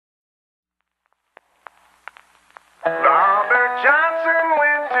Johnson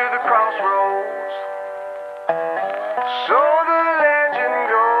went to the crossroads, so the legend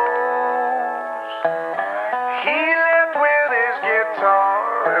goes. He left with his guitar,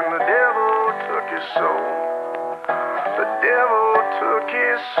 and the devil took his soul. The devil took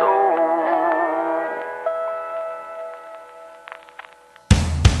his soul.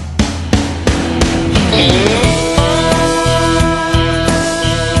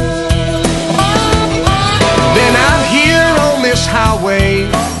 Highway,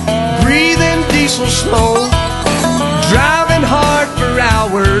 breathing diesel smoke, driving hard for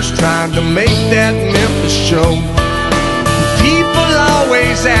hours, trying to make that Memphis show. People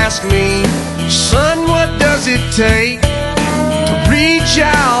always ask me, son, what does it take to reach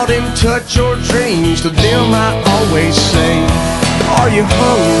out and touch your dreams? To them I always say, are you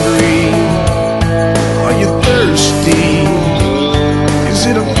hungry? Are you thirsty? Is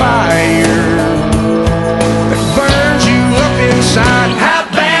it a fire that burns you up inside? How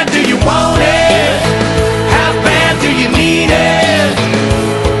bad do you want it? How bad do you need it?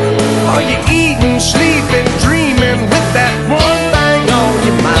 Are you eating, sleeping, dreaming with that one thing on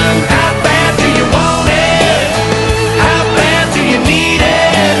your mind? How bad do you want it? How bad do you need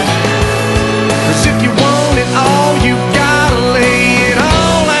it? 'Cause if you want it all, you gotta lay it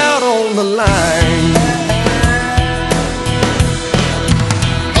all out on the line.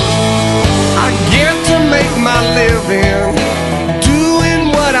 I get to make my living doing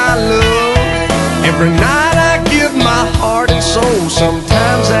what I love. Every night I give my heart and soul.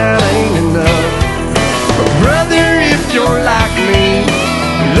 Sometimes that ain't enough. But brother, if you're like me,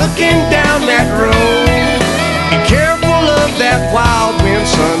 looking down that road, be careful of that wild wind,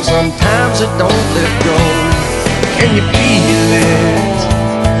 son. Sometimes it don't let go. Can you feel it?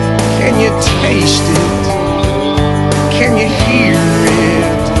 Can you taste it? Can you hear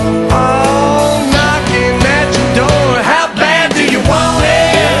it? Oh, knocking at your door. How bad do you want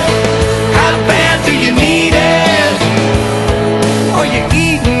it? How bad do you need it? Are you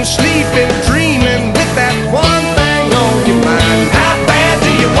eating, sleeping, dreaming with that one thing on your mind? How bad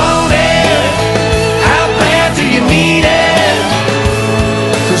do you want it? How bad do you need it?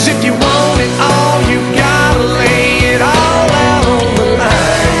 'Cause if you want it all, you gotta lay it all out on the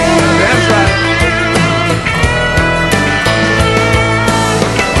line. That's right.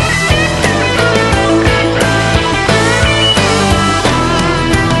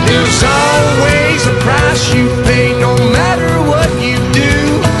 There's always a price you pay, no matter what you do.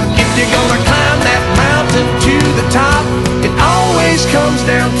 If you're gonna climb that mountain to the top, it always comes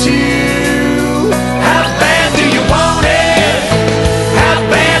down to how bad do you want it? How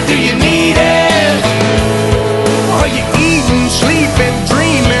bad do you need it? Are you eating, sleeping,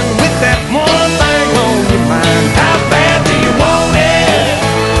 dreaming with that one thing on your mind? How bad do you want it?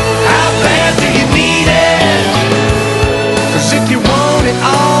 How bad do you need it? 'Cause if you want it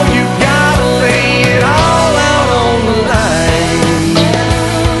all, you gotta lay it all out on the line.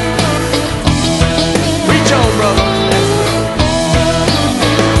 Reach on, brother.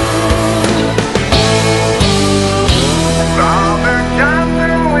 Robert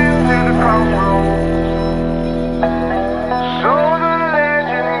Johnson went to the crossroads, so the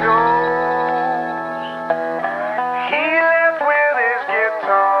legend goes. He left with his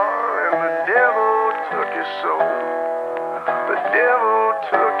guitar, and the devil took his soul. The devil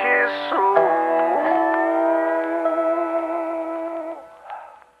took his soul.